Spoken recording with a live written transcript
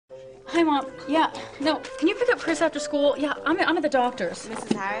Hi, Mom. Yeah, no, can you pick up Chris after school? Yeah, I'm at the doctor's.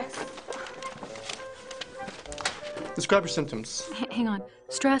 Mrs. Harris? Describe your symptoms. Hang on.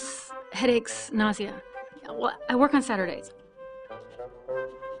 Stress, headaches, nausea. Yeah, well, I work on Saturdays.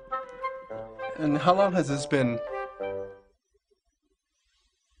 And how long has this been?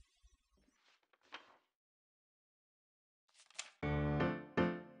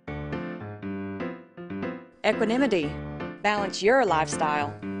 Equanimity. Balance your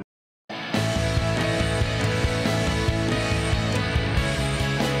lifestyle.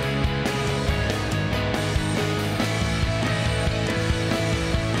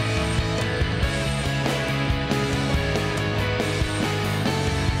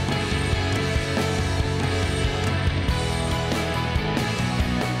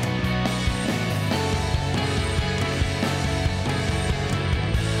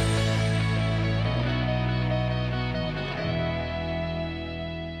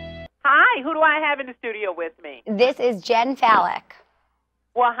 Hi, who do I have in the studio with me? This is Jenn Falik.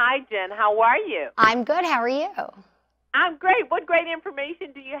 Well, hi, Jen. How are you? I'm good. How are you? I'm great. What great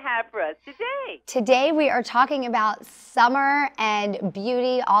information do you have for us today? Today we are talking about summer and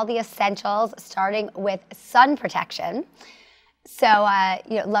beauty, all the essentials, starting with sun protection. So,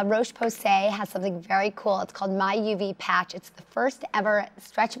 La Roche-Posay has something very cool. It's called My UV Patch. It's the first ever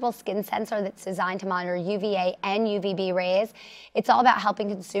stretchable skin sensor that's designed to monitor UVA and UVB rays. It's all about helping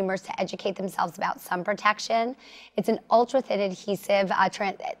consumers to educate themselves about sun protection. It's an ultra-thin adhesive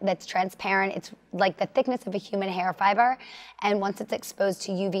that's transparent. It's like the thickness of a human hair fiber. And once it's exposed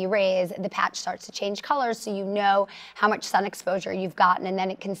to UV rays, the patch starts to change colors so you know how much sun exposure you've gotten. And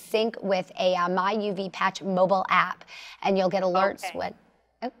then it can sync with a My UV Patch mobile app. And you'll get alerts when...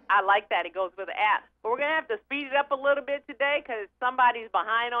 Oh. I like that. It goes with the app. But we're going to have to speed it up a little bit today because somebody's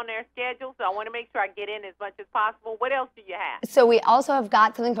behind on their schedule, so I want to make sure I get in as much as possible. What else do you have? So we also have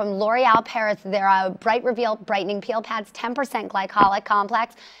got something from L'Oreal Paris. They're Bright Reveal Brightening Peel Pads, 10% glycolic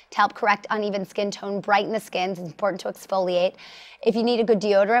complex to help correct uneven skin tone, brighten the skin. It's important to exfoliate. If you need a good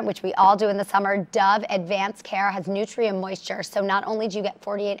deodorant, which we all do in the summer, Dove Advanced Care has Nutrient Moisture. So not only do you get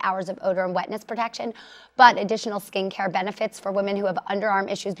 48 hours of odor and wetness protection, but additional skincare benefits for women who have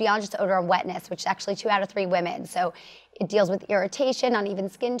underarm issues beyond just odor and wetness, which is actually 2 out of 3 women. So it deals with irritation, uneven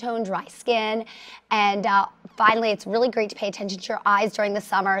skin tone, dry skin. And finally, it's really great to pay attention to your eyes during the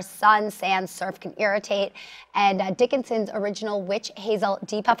summer. Sun, sand, surf can irritate. And Dickinson's original Witch Hazel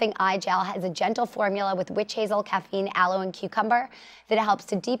Depuffing Eye Gel has a gentle formula with witch hazel, caffeine, aloe, and cucumber that helps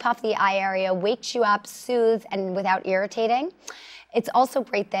to depuff the eye area, wakes you up, soothes, and without irritating. It's also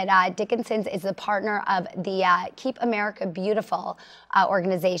great that Dickinson's is a partner of the Keep America Beautiful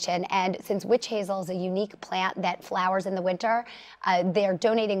organization. And since witch hazel is a unique plant that flowers in the winter, they're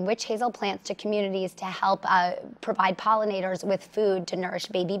donating witch hazel plants to communities to help provide pollinators with food to nourish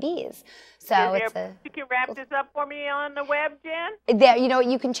baby bees. So you can wrap this up for me on the web, Jen? There,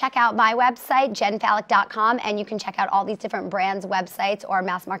 you can check out my website, jennfalik.com, and you can check out all these different brands' websites or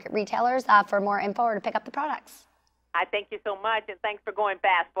mass market retailers for more info or to pick up the products. I thank you so much, and thanks for going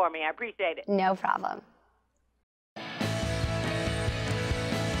fast for me. I appreciate it. No problem.